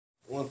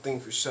thing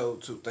for sure,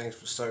 two things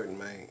for certain,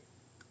 man.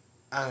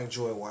 I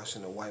enjoy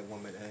watching a white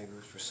woman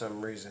angry for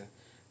some reason.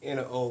 And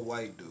an old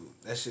white dude.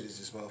 That shit is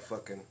just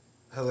motherfucking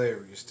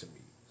hilarious to me.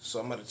 So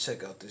I'm about to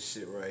check out this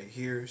shit right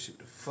here. See what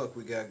the fuck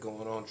we got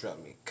going on.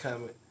 Drop me a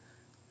comment.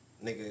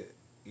 Nigga,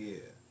 yeah.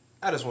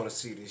 I just want to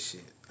see this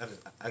shit.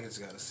 I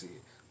just gotta see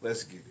it.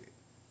 Let's get it.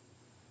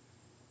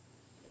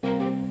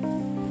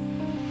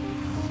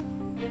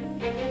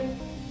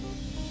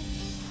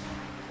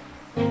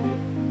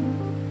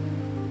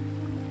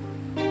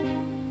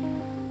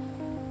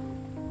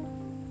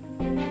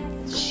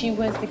 She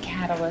was the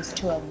catalyst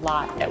to a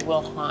lot that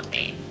will haunt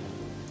me,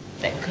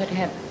 that could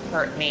have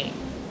hurt me,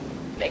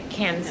 that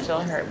can still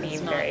hurt me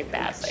very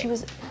badly. She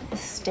was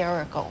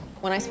hysterical.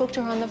 When I spoke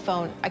to her on the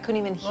phone, I couldn't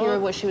even hear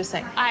what she was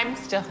saying. I'm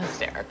still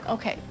hysterical.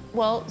 Okay,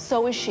 well,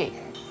 so is she.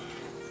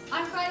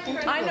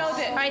 I know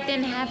that. All right,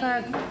 then have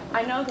her.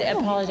 I know to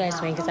apologize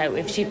to me because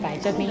if she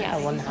fights with me, I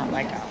will not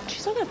let go.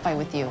 She's not gonna fight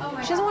with you.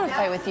 She doesn't want to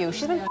fight with you.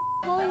 She's been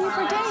calling you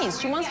for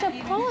days. She wants to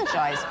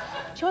apologize.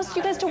 She wants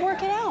you guys to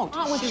work it out.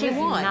 Not what she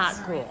wants. Not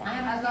cool.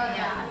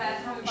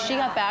 She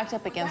got backed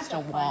up against a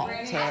wall,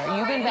 Taylor.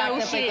 You've been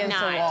backed up against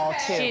a wall,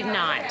 too. She did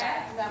not.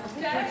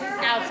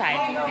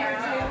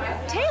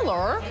 Outside.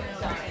 Taylor,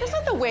 that's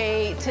not the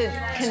way to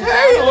conduct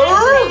Taylor!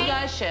 a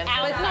discussion.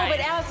 But no, but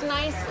ask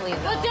nicely,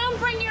 though. Well, don't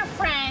bring your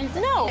friends.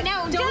 No,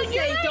 don't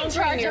say don't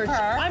charge bring your. of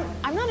her.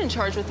 I'm not in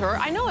charge with her.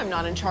 I know I'm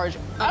not in charge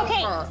of her.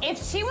 Okay,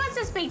 if she wants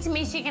to speak to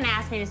me, she can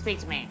ask me to speak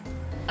to me.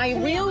 I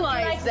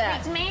realize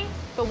that. Speak to me?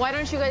 But why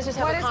don't you guys just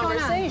have a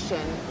conversation?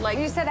 Like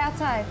you said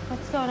outside.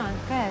 What's going on?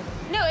 Go ahead.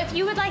 No, if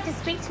you would like to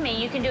speak to me,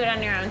 you can do it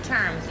on your own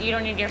terms. You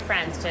don't need your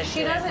friends to.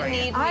 She doesn't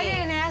need me. I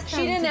didn't ask them.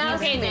 She didn't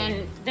ask me.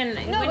 Okay, then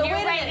No, when but you're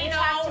wait a ready minute. to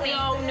talk to me.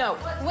 No.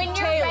 When you're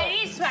Taylor,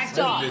 ready to talk to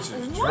stop. me. This bitch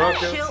is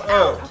drunk as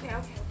fuck.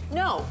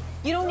 No,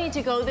 you don't need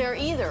to go there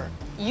either.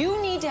 You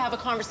need to have a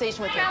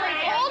conversation with her.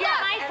 Hold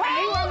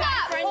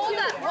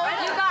up.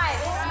 You guys,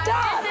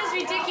 stop. This is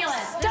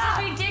ridiculous. Stop.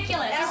 This is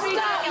ridiculous. This is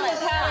Stop. ridiculous.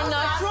 I'm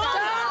not drunk.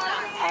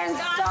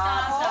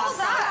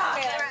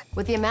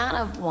 With the amount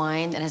of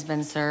wine that has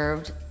been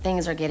served,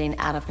 things are getting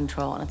out of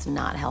control, and it's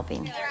not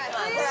helping.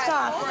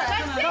 Stop. Go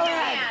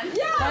ahead.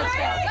 Let's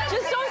go.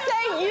 Just don't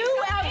say you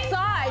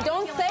outside.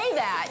 Don't say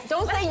that.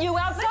 Don't say you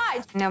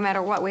outside. No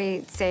matter what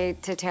we say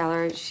to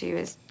Taylor, she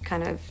was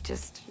kind of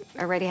just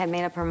already had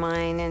made up her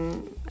mind,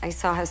 and I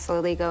saw her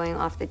slowly going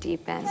off the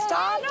deep end.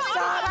 Stop.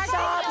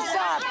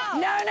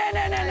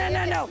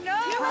 No.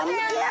 Come here.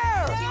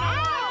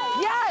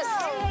 Yes.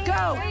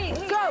 Go.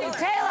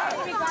 Taylor.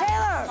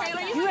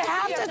 You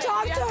have to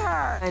talk to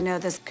her. I know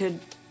this could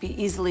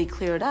be easily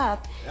cleared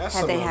up That's had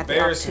some they had the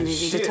embarrassing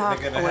opportunity to shit talk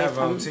they're gonna away have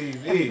on from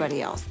TV.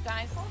 everybody else.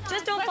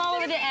 Just don't fall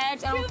over the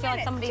edge. I don't feel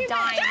like somebody's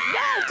dying. No,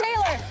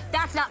 Tayller.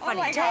 That's not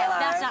funny. Taylor.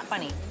 That's not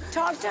funny.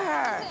 Talk to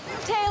her.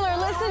 Taylor,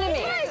 listen to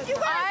me.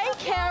 I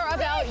care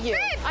about you.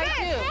 I do.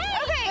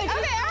 Okay.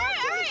 All right.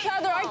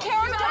 Heather, I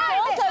care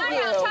about both of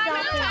you.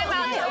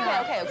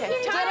 Okay.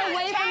 Get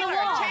away from the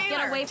wall.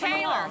 Get away from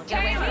the wall. Get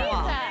away from the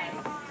wall.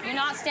 You're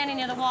not standing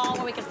near the wall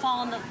where we could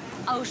fall in the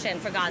ocean,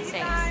 for God's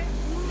sakes.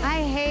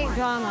 I hate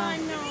drama.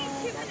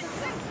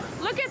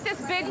 Look at this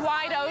big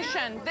wide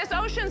ocean. This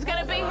ocean's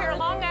gonna be here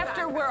long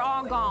after we're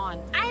all gone.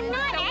 I'm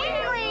not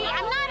angry.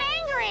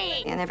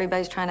 And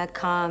everybody's trying to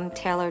calm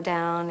Taylor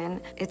down, and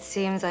it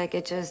seems like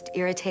it just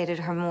irritated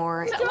her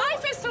more.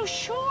 Life is so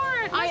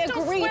short. I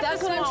agree.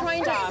 That's what I'm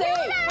trying to say.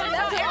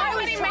 That's what I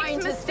was trying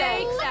to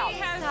say. Stop.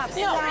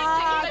 Stop.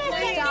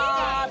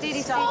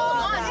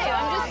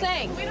 I'm just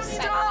saying.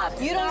 Stop.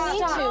 You don't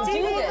need to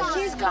do this.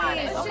 She's got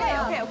it. Okay.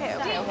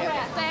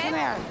 Come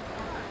here.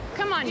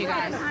 Come on, you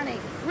guys.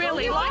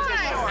 Really, life is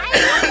short.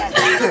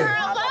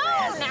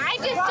 I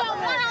just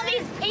don't want all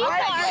these people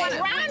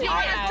around me.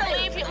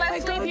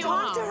 Let's leave you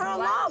Talk to alone. her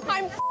alone.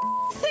 I'm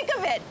sick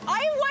of it.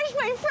 I watched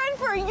my friend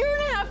for a year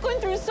and a half going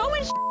through so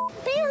much.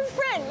 Be her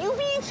friend. You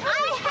be each other's I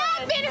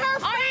have been her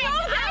friend. I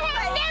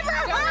have never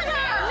hurt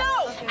her. No.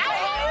 I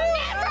have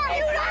never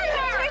hurt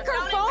her. Take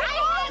her phone I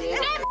have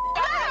never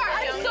hurt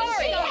her. I'm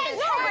sorry. She has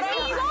hurt me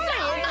so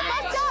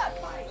much.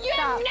 You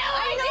have no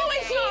idea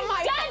what she's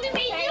done to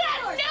me. You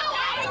have no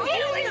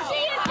idea what she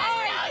has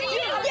done to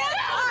you.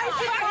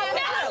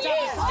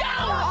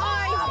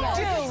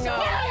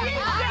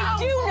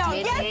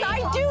 Yes, I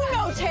do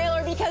know,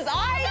 Taylor, because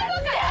I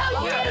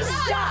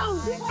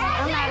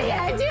I'm not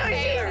gonna do what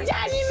she's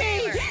done to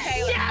me. No, you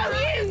don't.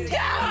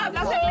 You have no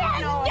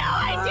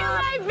idea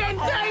what I've been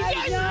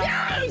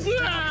through. You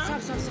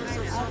don't.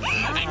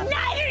 And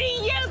neither do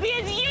you,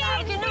 because you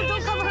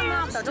Don't cover her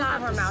mouth, though. Don't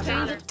cover her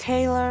mouth.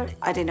 Taylor,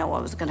 I didn't know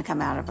what was going to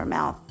come out of her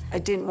mouth. I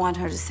didn't want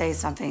her to say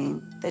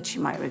something that she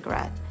might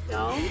regret.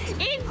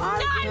 It's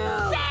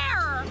not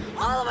fair.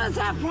 All of us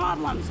have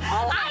problems.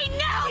 I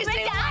know, but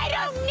I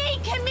don't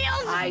need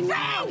Camille's friends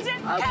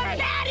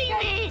combating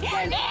me.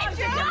 It's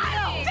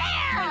not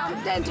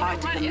fair. Then talk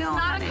to Camille. It's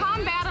not a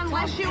combat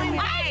unless you engage.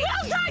 I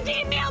will talk to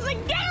Camille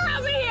and get her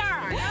over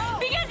here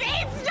because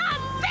it's not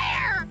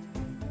fair.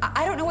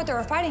 I don't know what they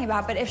were fighting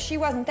about, but if she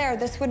wasn't there,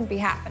 this wouldn't be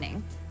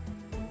happening.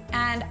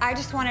 And I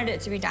just wanted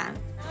it to be done.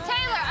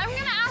 Taylor, I'm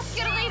gonna ask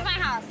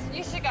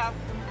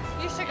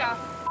to go.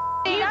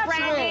 You,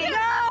 Brandy.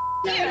 No.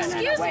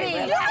 Excuse me.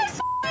 You.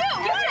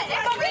 You're gonna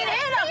fucking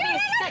hand up, you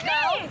sicko.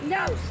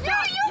 No,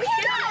 stop. You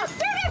cannot.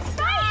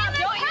 Stop.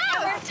 Don't you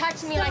ever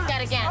touch me like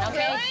that again,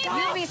 okay?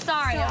 You'll be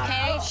sorry,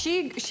 okay?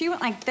 She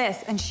went like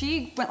this, and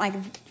she went like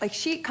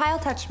Kyle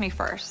touched me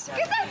first.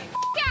 Get the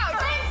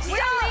out.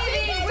 Stop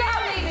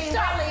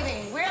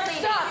leaving. We're leaving.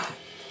 Stop.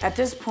 At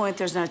this point,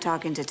 there's no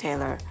talking to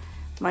Taylor.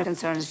 My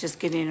concern is just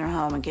getting her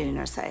home and getting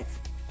her safe.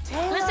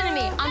 Listen to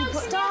me.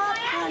 Stop,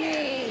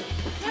 honey.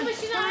 No, but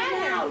she's not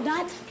No,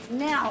 not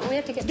now. We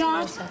have to get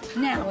Not Taylor stuff.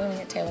 now. We're gonna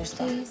get Taylor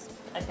stuff. Please.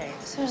 Okay.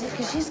 Seriously,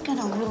 because she's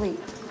gonna really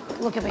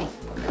look at me.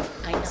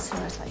 I know.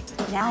 Seriously.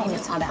 Now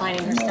it's I'm about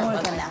finding her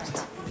more stuff. than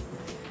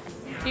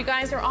Okay. that. You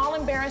guys are all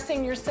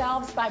embarrassing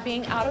yourselves by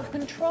being out of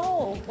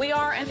control. We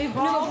are an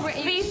evolved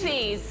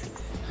species.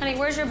 Honey,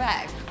 where's your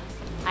bag?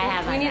 I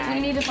have my bag.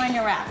 We need to find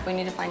your wrap. We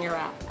need to find your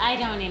wrap. I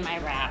don't need my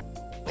wrap.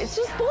 It's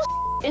just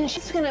bullshit, and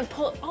she's gonna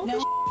pull all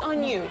this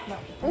on you.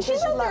 And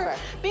she's out there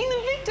being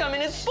the victim,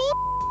 and it's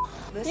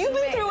bullshit. You've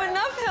been through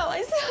enough hell.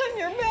 I sat in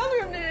your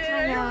bathroom today,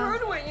 and I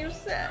heard what you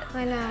said.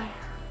 I know.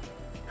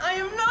 I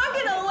am not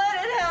gonna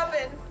let it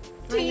happen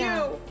to I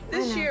know. you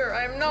this year.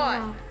 I'm I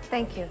not. know.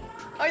 Thank you.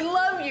 I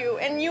love you,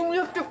 and you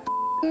have to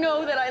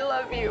know that I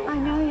love you. I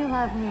know you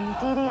love me.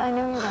 Dee Dee, I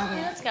know you love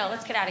me. Let's go.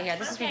 Let's get out of here.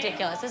 This is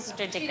ridiculous. This is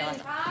ridiculous.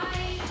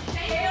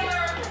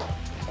 Taylor.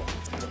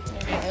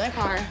 Get in the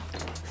car.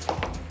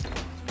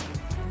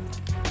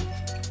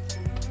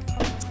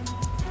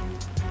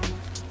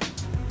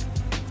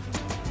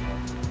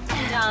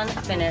 Done.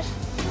 Finished.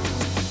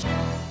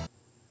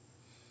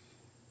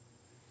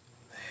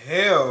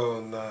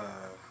 Hell nah.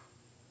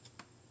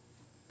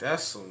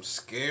 That's some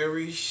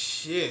scary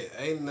shit.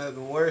 Ain't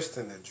nothing worse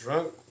than a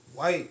drunk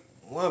white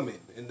woman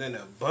and then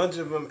a bunch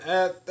of them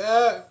at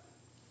that.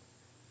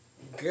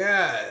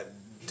 God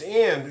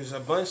damn, there's a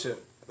bunch of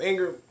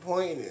finger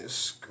pointing and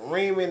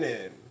screaming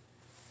and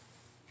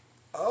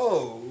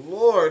oh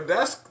Lord,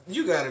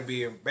 you gotta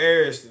be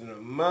embarrassed in a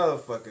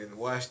motherfucker to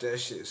watch that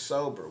shit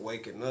sober,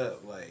 waking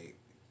up like,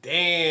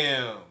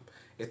 damn.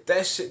 If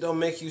that shit don't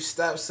make you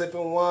stop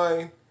sipping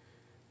wine,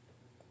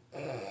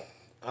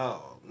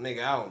 oh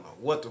nigga, I don't know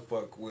what the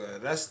fuck will.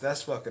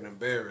 That's fucking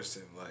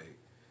embarrassing. Like,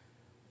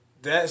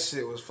 that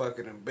shit was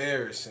fucking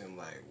embarrassing.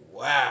 Like,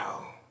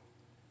 wow.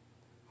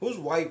 Whose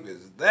wife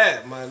is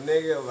that, my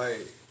nigga?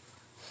 Like,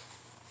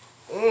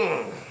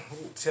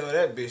 tell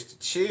that bitch to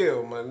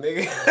chill, my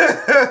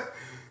nigga.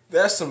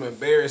 That's some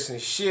embarrassing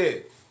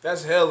shit.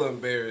 That's hella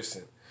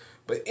embarrassing.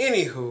 But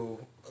anywho,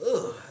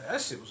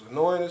 that shit was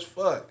annoying as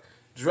fuck.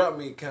 Drop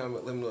me a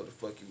comment, let me know what the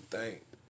fuck you think.